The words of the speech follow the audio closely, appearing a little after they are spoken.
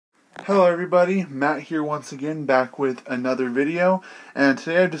Hello everybody, Matt here once again, back with another video, and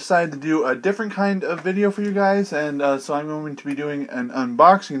today I've decided to do a different kind of video for you guys, and so I'm going to be doing an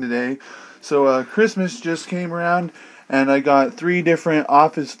unboxing today. So Christmas just came around, and I got 3 different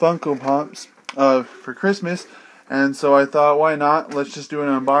Office Funko Pops for Christmas, and so I thought, why not, let's just do an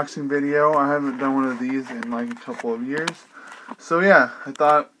unboxing video. I haven't done one of these in like a couple of years, so yeah, I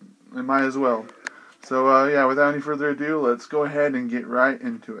thought I might as well. So yeah, without any further ado, let's go ahead and get right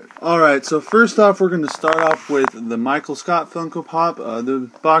into it. Alright, so first off, we're going to start off with the Michael Scott Funko Pop. The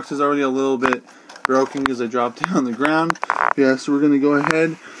box is already a little bit broken because I dropped it on the ground. Yeah, so we're going to go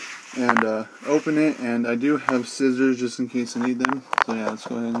ahead and open it, and I do have scissors just in case I need them. So yeah, let's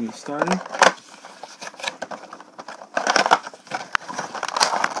go ahead and get started.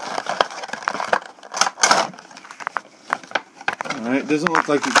 Alright, it doesn't look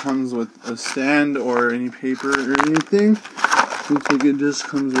like it comes with a stand or any paper or anything. Looks like it just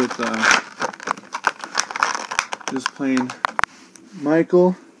comes with just plain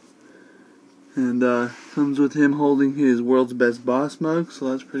Michael. And comes with him holding his World's Best Boss mug, so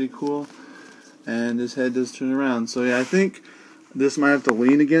that's pretty cool. And his head does turn around. So yeah, I think this might have to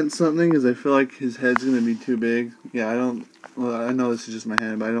lean against something because I feel like his head's going to be too big. Yeah, I know this is just my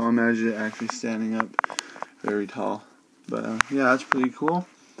hand, but I don't imagine it actually standing up very tall. But yeah, that's pretty cool.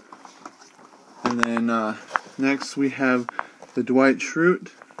 And then next we have the Dwight Schrute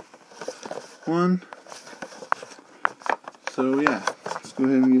one. So yeah, let's go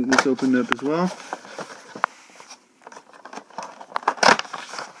ahead and get this opened up as well.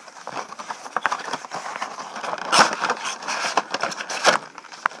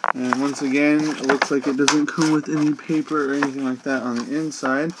 And once again, it looks like it doesn't come with any paper or anything like that on the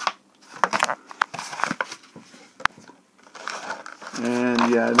inside.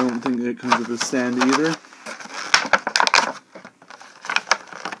 And yeah, I don't think it comes with a stand either.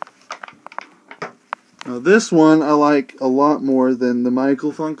 Now this one I like a lot more than the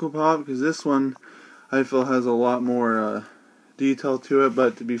Michael Funko Pop, because this one I feel has a lot more detail to it,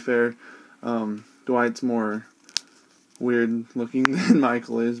 but to be fair, Dwight's more weird looking than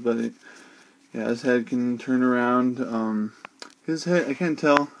Michael is, but yeah, his head can turn around. His head, I can't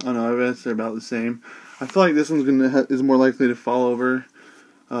tell. Oh no, I guess they're about the same. I feel like this one's is more likely to fall over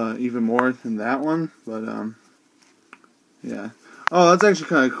even more than that one, but yeah. Oh, that's actually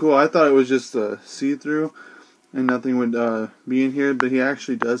kind of cool. I thought it was just see-through and nothing would be in here, but he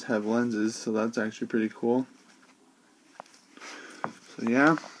actually does have lenses, so that's actually pretty cool. So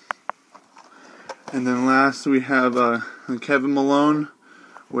yeah. And then last we have Kevin Malone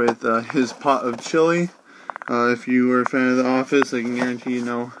with his pot of chili. If you were a fan of The Office, I can guarantee you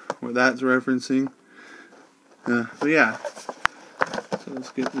know what that's referencing. But yeah, so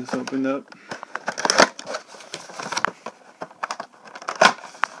let's get this opened up.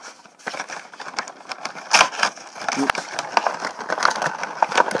 Oops.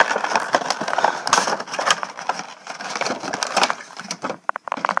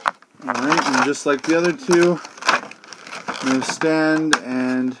 Alright, and just like the other two, no stand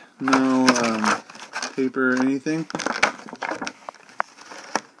and no paper or anything.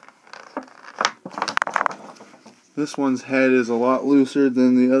 This one's head is a lot looser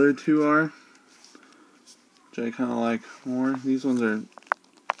than the other two are, which I kind of like more. These ones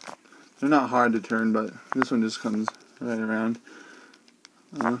they're not hard to turn, but this one just comes right around.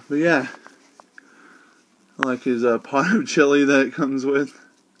 But yeah, I like his pot of chili that it comes with.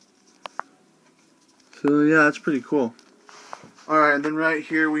 So yeah, that's pretty cool. Alright, and then right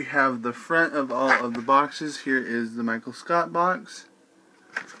here we have the front of all of the boxes. Here is the Michael Scott box.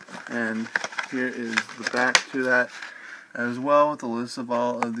 And here is the back to that as well, with a list of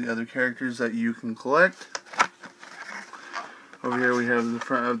all of the other characters that you can collect. Over here we have the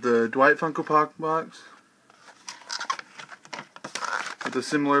front of the Dwight Funko Pop box, with a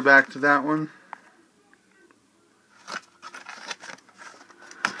similar back to that one.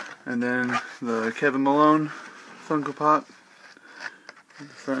 And then the Kevin Malone Funko Pop, the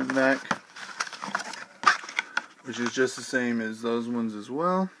front and back, which is just the same as those ones as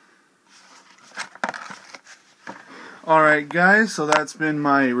well. Alright guys, so that's been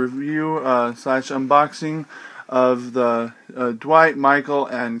my review slash unboxing of the Dwight, Michael,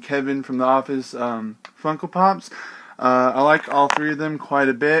 and Kevin from The Office Funko Pops. I like all 3 of them quite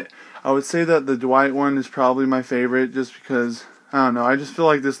a bit. I would say that the Dwight one is probably my favorite, just because, I don't know, I just feel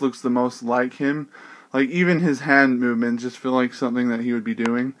like this looks the most like him. Like, even his hand movements just feel like something that he would be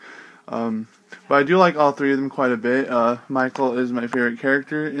doing. But I do like all 3 of them quite a bit. Michael is my favorite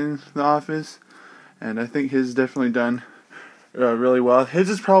character in The Office, and I think his definitely done really well. His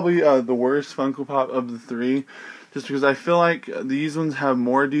is probably the worst Funko Pop of the 3, just because I feel like these ones have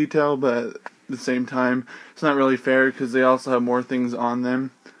more detail, but at the same time, it's not really fair because they also have more things on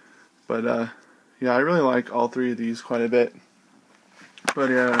them. But yeah, I really like all three of these quite a bit. But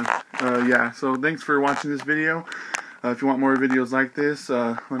yeah, so thanks for watching this video. If you want more videos like this,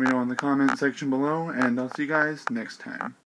 let me know in the comment section below, and I'll see you guys next time.